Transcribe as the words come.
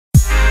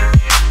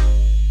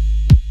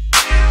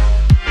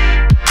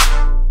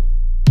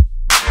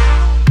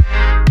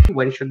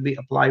when should we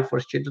apply for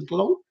student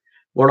loan?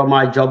 What are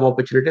my job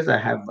opportunities? I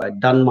have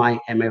done my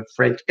MA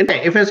French.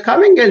 If it's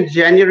coming in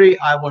January,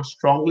 I would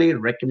strongly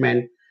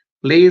recommend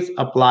please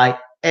apply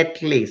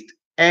at least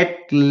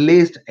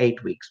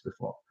 8 weeks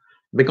before,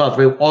 because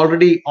we've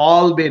already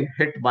all been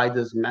hit by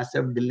this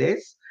massive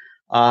delays,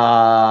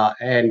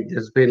 and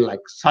there's been like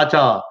such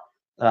a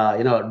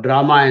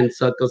drama and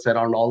circus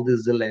around all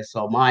these delays.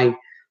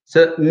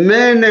 So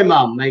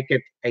minimum make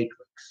it 8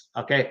 weeks,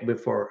 okay,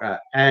 before.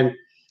 And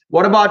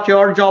what about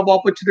your job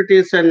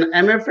opportunities in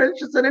MA French?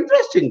 It's an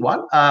interesting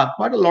one.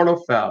 Quite a lot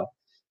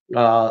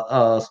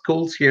of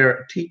schools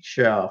here teach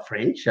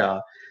French.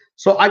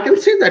 So I can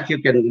see that you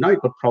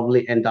could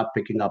probably end up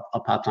picking up a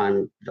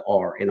part-time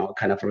or,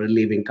 kind of a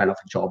relieving kind of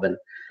a job in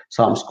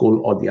some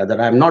school or the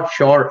other. I'm not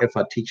sure if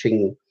a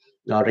teaching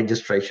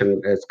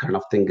registration is kind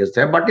of thing is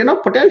there, but,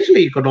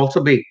 potentially you could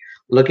also be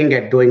looking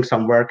at doing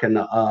some work in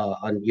a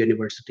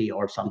university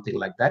or something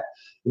like that.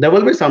 There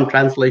will be some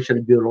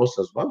translation bureaus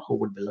as well who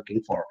would be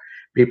looking for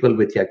people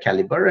with your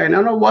caliber. And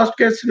in a worst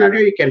case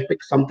scenario, you can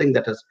pick something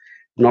that is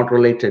not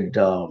related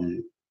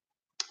to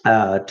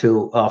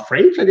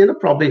French, and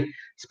probably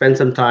spend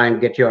some time,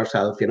 get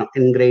yourself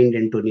ingrained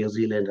into New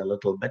Zealand a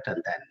little bit,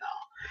 and then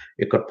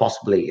you could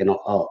possibly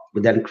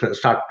then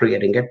start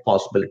creating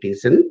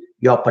possibilities in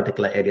your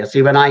particular area.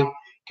 See, when I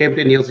came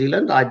to New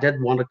Zealand, I did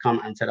want to come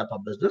and set up a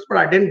business, but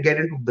I didn't get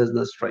into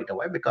business straight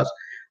away because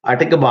I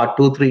took about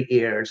 2-3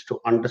 years to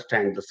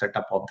understand the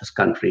setup of this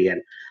country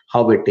and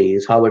how it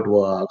is, how it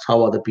works,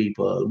 how are the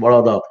people, what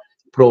are the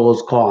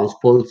pros, cons,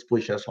 pulls,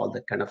 pushes, all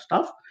that kind of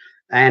stuff.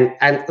 And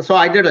so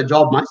I did a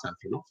job myself,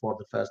 for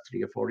the first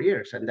 3 or 4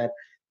 years. And then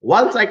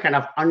once I kind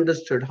of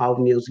understood how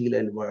New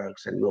Zealand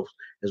works and moves,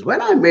 is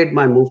when I made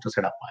my move to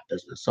set up my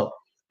business. So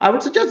I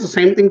would suggest the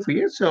same thing for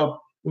you. So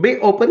be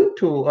open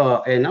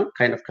to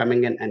kind of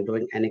coming in and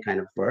doing any kind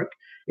of work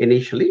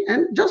initially,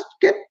 and just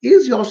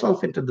ease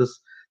yourself into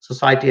this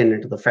society and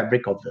into the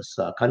fabric of this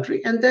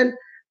country. And then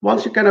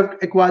once you kind of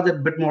acquire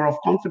that bit more of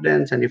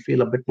confidence and you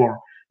feel a bit more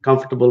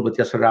comfortable with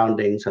your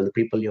surroundings and the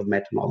people you've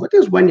met and all that,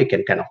 is when you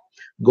can kind of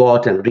go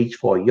out and reach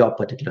for your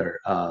particular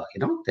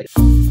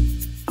thing.